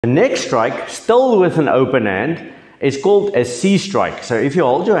The next strike, still with an open hand, is called a C strike. So if you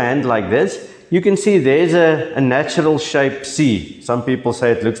hold your hand like this, you can see there's a natural shape C. Some people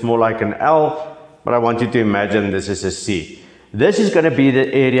say it looks more like an L, but I want you to imagine this is a C. This is going to be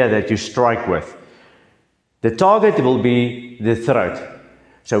the area that you strike with. The target will be the throat.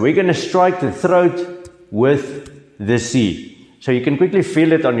 So we're going to strike the throat with the C. So you can quickly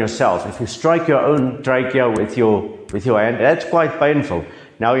feel it on yourself. If you strike your own trachea with your hand, that's quite painful.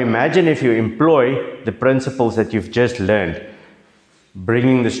 Now imagine if you employ the principles that you've just learned.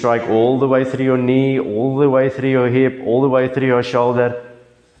 Bringing the strike all the way through your knee, all the way through your hip, all the way through your shoulder,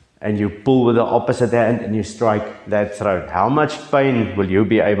 and you pull with the opposite hand and you strike that throat. How much pain will you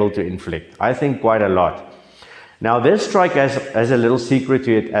be able to inflict? I think quite a lot. Now this strike has a little secret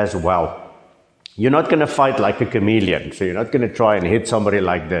to it as well. You're not going to fight like a chameleon, so you're not going to try and hit somebody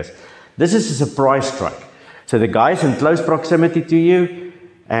like this. This is a surprise strike. So the guy's in close proximity to you,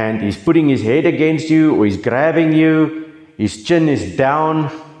 and he's putting his head against you, or he's grabbing you, his chin is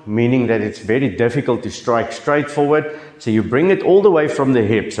down, meaning that it's very difficult to strike straight forward. So you bring it all the way from the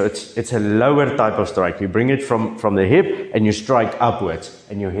hip. So it's a lower type of strike. You bring it from the hip and you strike upwards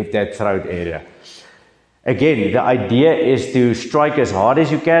and you hit that throat area. Again, the idea is to strike as hard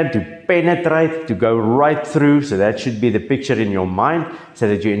as you can, to penetrate, to go right through. So that should be the picture in your mind so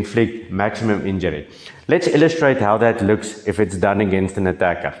that you inflict maximum injury. Let's illustrate how that looks if it's done against an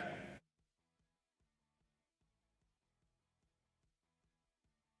attacker.